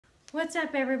What's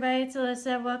up everybody, it's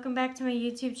Alyssa. Welcome back to my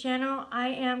YouTube channel. I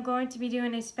am going to be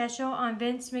doing a special on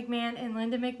Vince McMahon and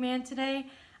Linda McMahon today.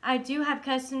 I do have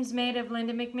customs made of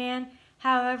Linda McMahon.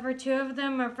 However, two of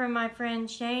them are from my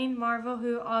friend Shane Marvel,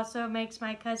 who also makes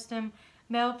my custom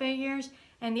male figures.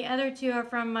 And the other two are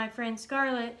from my friend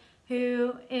Scarlett,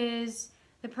 who is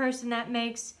the person that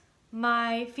makes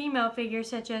my female figures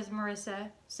such as Marissa.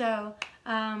 So,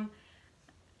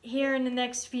 here in the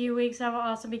next few weeks, I will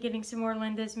also be getting some more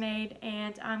Lindas made,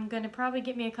 and I'm going to probably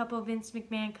get me a couple of Vince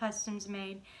McMahon customs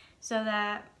made so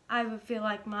that I would feel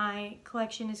like my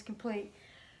collection is complete.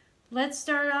 Let's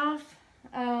start off.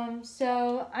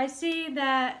 So I see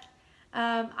that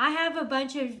I have a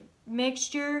bunch of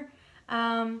mixture,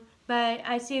 but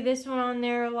I see this one on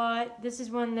there a lot. This is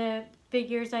one of the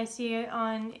figures I see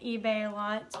on eBay a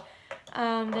lot.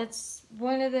 That's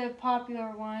one of the popular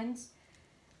ones.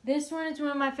 This one is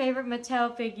one of my favorite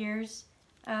Mattel figures,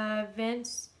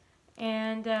 Vince,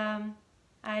 and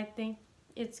I think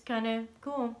it's kind of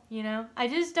cool, you know. I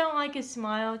just don't like his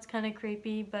smile, it's kind of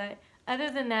creepy, but other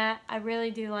than that, I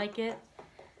really do like it.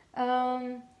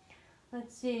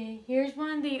 Let's see, here's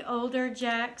one of the older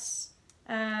Jakks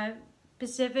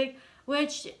Pacific,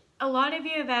 which a lot of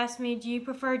you have asked me, do you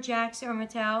prefer Jakks or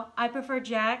Mattel? I prefer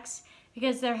Jakks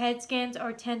because their head scans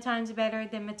are 10 times better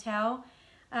than Mattel.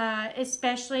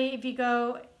 Especially if you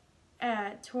go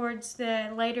towards the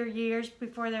later years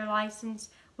before their license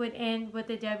would end with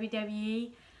the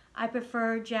WWE. I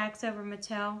prefer Jakks over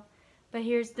Mattel. But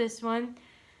here's this one,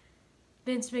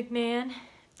 Vince McMahon,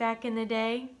 back in the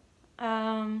day.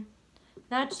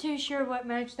 Not too sure what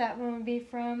match that one would be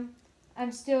from.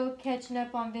 I'm still catching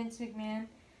up on Vince McMahon.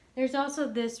 There's also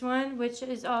this one, which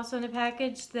is also in the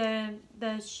package. The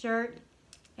shirt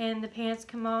and the pants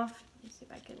come off. Let's see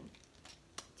if I can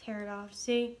tear it off.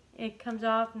 See, it comes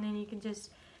off and then you can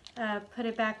just put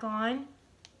it back on.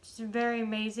 It's very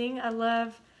amazing.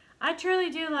 I truly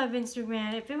do love Vince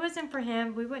McMahon. If it wasn't for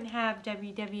him, we wouldn't have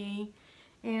WWE.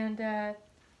 And I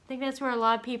think that's where a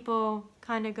lot of people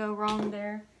kind of go wrong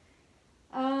there.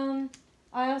 I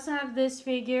also have this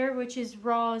figure, which is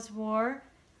Raw is War,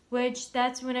 which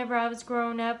that's whenever I was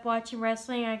growing up watching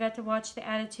wrestling. I got to watch the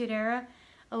Attitude Era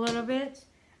a little bit.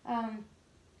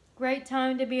 Great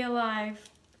time to be alive,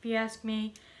 if you ask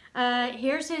me.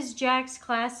 Here's his Jakks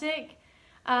Classic.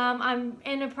 I'm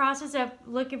in the process of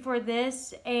looking for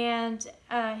this and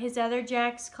his other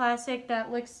Jakks Classic that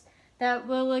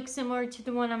will look similar to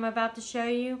the one I'm about to show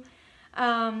you,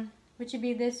 which would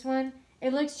be this one.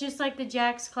 It looks just like the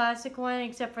Jakks Classic one,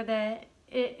 except for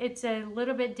it's a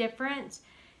little bit different.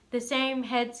 The same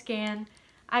head scan.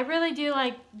 I really do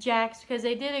like Jakks because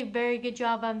they did a very good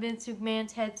job on Vince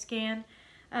McMahon's head scan.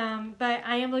 But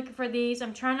I am looking for these.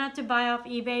 I'm trying not to buy off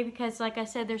eBay because, like I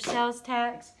said, their sales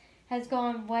tax has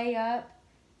gone way up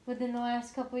within the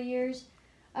last couple of years.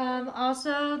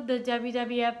 Also, the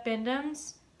WWF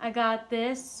Bendums. I got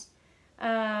this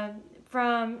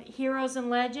from Heroes and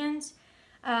Legends.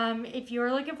 If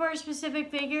you're looking for a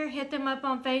specific figure, hit them up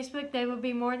on Facebook. They will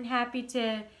be more than happy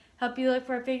to help you look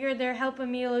for a figure. They're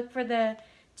helping me look for the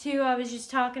two I was just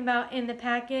talking about in the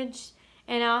package.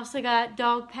 And I also got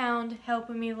Dog Pound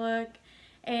helping me look.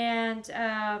 And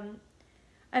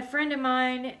a friend of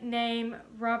mine named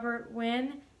Robert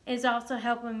Wynn is also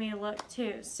helping me look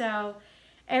too. So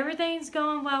everything's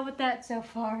going well with that so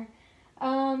far.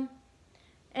 And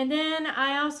then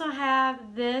I also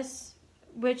have this,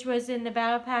 which was in the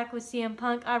battle pack with CM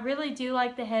Punk. I really do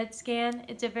like the head scan.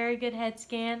 It's a very good head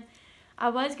scan. I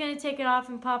was going to take it off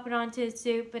and pop it onto his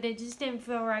suit, but it just didn't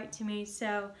feel right to me.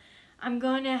 So I'm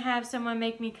going to have someone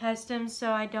make me custom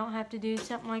so I don't have to do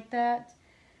something like that.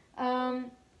 And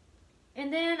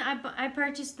then I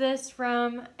purchased this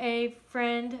from a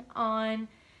friend on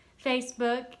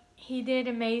Facebook. He did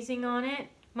amazing on it.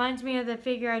 Reminds me of the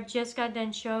figure I just got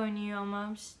done showing you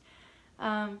almost.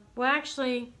 Well,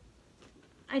 actually,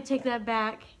 I take that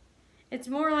back. It's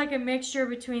more like a mixture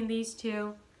between these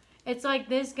two. It's like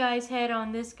this guy's head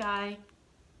on this guy,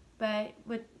 but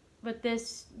with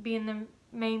this being the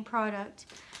main product.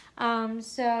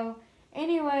 So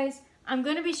anyways, I'm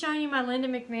going to be showing you my Linda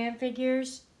McMahon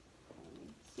figures.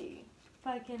 Let's see if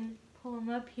I can pull them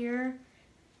up here.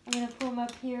 I'm going to pull them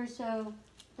up here so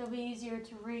they'll be easier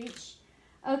to reach.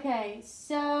 Okay,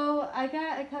 so I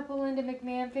got a couple Linda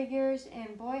McMahon figures,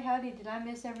 and boy howdy did I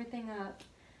mess everything up.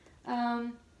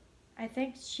 I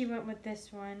think she went with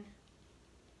this one.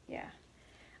 Yeah.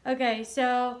 Okay,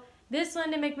 so this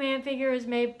Linda McMahon figure is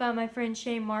made by my friend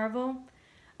Shane Marvel.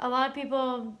 A lot of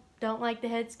people don't like the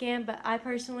head scan, but I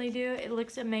personally do. It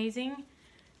looks amazing.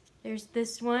 There's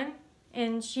this one.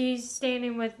 and she's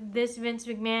standing with this Vince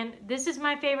McMahon. This is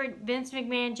my favorite Vince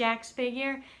McMahon Jax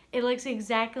figure. It looks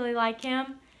exactly like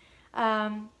him.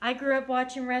 I grew up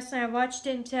watching wrestling. I watched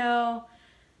it until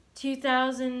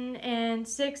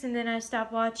 2006, and then I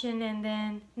stopped watching, and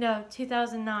then, no,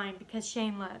 2009, because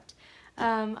Shane left.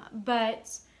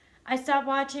 But I stopped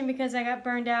watching because I got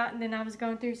burned out, and then I was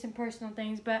going through some personal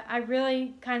things, but I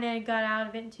really kind of got out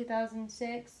of it in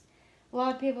 2006. A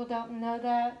lot of people don't know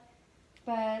that,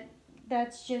 but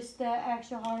that's just the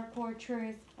actual hardcore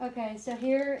truth. Okay, so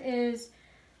here is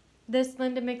this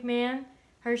Linda McMahon.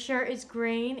 Her shirt is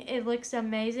green. It looks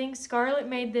amazing. Scarlett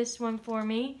made this one for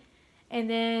me. And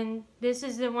then this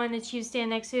is the one that you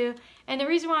stand next to. And the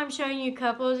reason why I'm showing you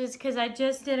couples is because I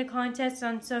just did a contest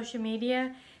on social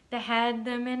media that had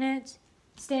them in it,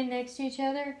 stand next to each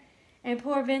other. And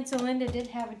poor Vince and Linda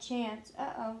didn't have a chance.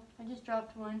 Uh-oh, I just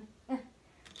dropped one.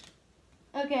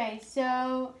 Okay,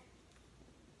 so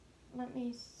let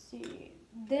me see.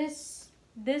 This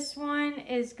one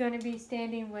is going to be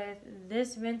standing with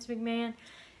this Vince McMahon.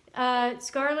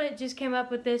 Scarlett just came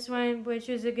up with this one, which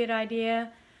was a good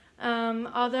idea.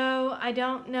 Although I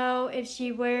don't know if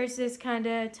she wears this kind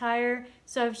of attire,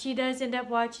 so if she does end up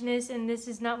watching this and this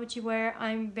is not what you wear,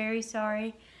 I'm very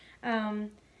sorry.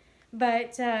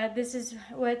 But this is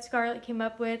what Scarlett came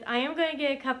up with. I am going to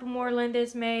get a couple more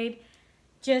Lindas made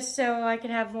just so I can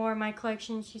have more in my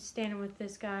collection. She's standing with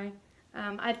this guy.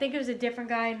 I think it was a different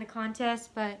guy in the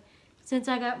contest, but since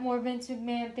I got more Vince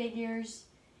McMahon figures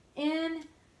in,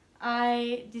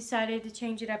 I decided to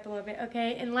change it up a little bit.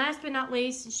 Okay, and last but not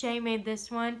least, Shay made this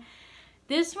one.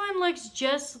 This one looks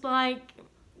just like,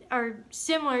 or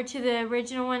similar to the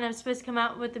original one. I'm supposed to come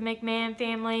out with the McMahon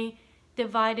family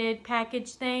divided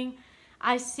package thing.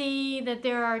 I see that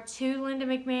there are two Linda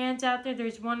McMahons out there.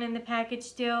 There's one in the package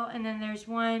still, and then there's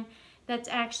one that's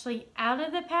actually out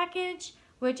of the package,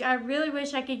 which I really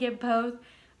wish I could get both,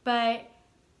 but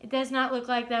it does not look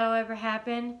like that'll ever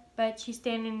happen. But she's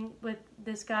standing with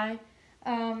this guy.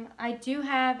 I do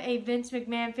have a Vince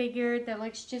McMahon figure that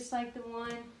looks just like the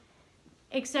one,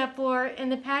 except for in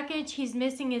the package he's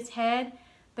missing his head,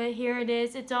 but here it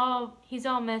is. He's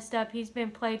all messed up. He's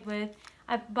been played with.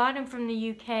 I bought him from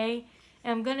the UK, and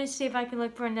I'm going to see if I can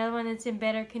look for another one that's in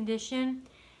better condition.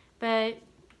 But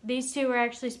these two were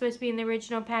actually supposed to be in the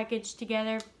original package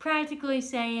together, practically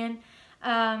saying,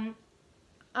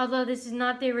 although this is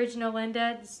not the original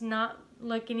Linda, it's not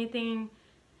the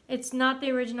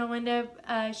original Linda.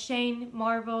 Shane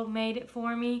Marvel made it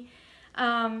for me.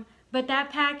 But that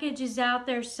package is out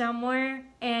there somewhere,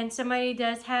 and somebody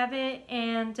does have it,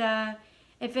 and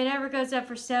if it ever goes up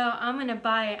for sale, I'm going to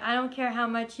buy it. I don't care how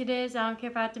much it is. I don't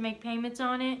care if I have to make payments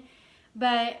on it.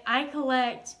 But I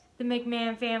collect the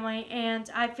McMahon family, and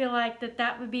I feel like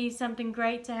that would be something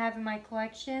great to have in my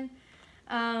collection.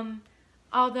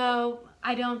 Although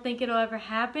I don't think it'll ever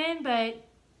happen, but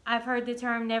I've heard the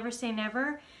term never say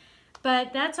never.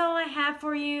 But that's all I have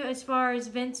for you as far as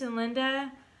Vince and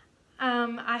Linda.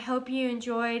 I hope you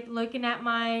enjoyed looking at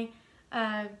my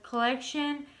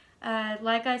collection.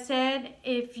 Like I said,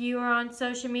 if you are on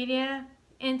social media,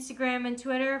 Instagram and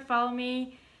Twitter, follow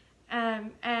me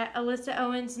at Alyssa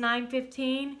Owens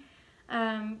 915.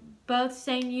 Both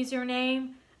same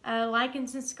username. Like and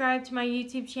subscribe to my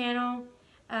YouTube channel.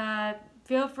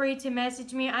 Feel free to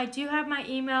message me. I do have my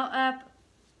email up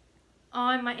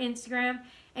on my Instagram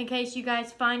in case you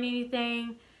guys find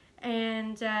anything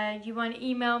and you want to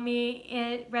email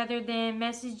me rather than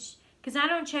message, because I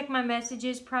don't check my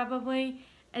messages probably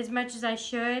as much as I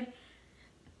should.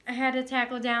 I had to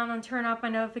tackle down and turn off my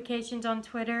notifications on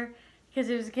Twitter because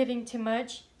it was getting too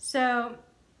much. So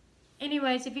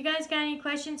anyways, if you guys got any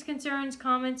questions, concerns,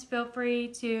 comments, feel free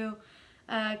to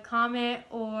comment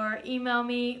or email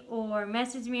me or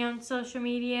message me on social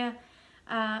media.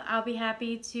 I'll be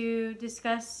happy to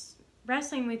discuss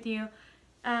wrestling with you.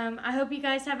 I hope you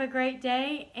guys have a great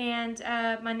day, and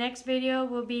my next video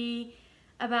will be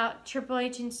about Triple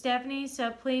H and Stephanie,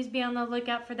 so please be on the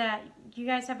lookout for that. You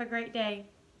guys have a great day.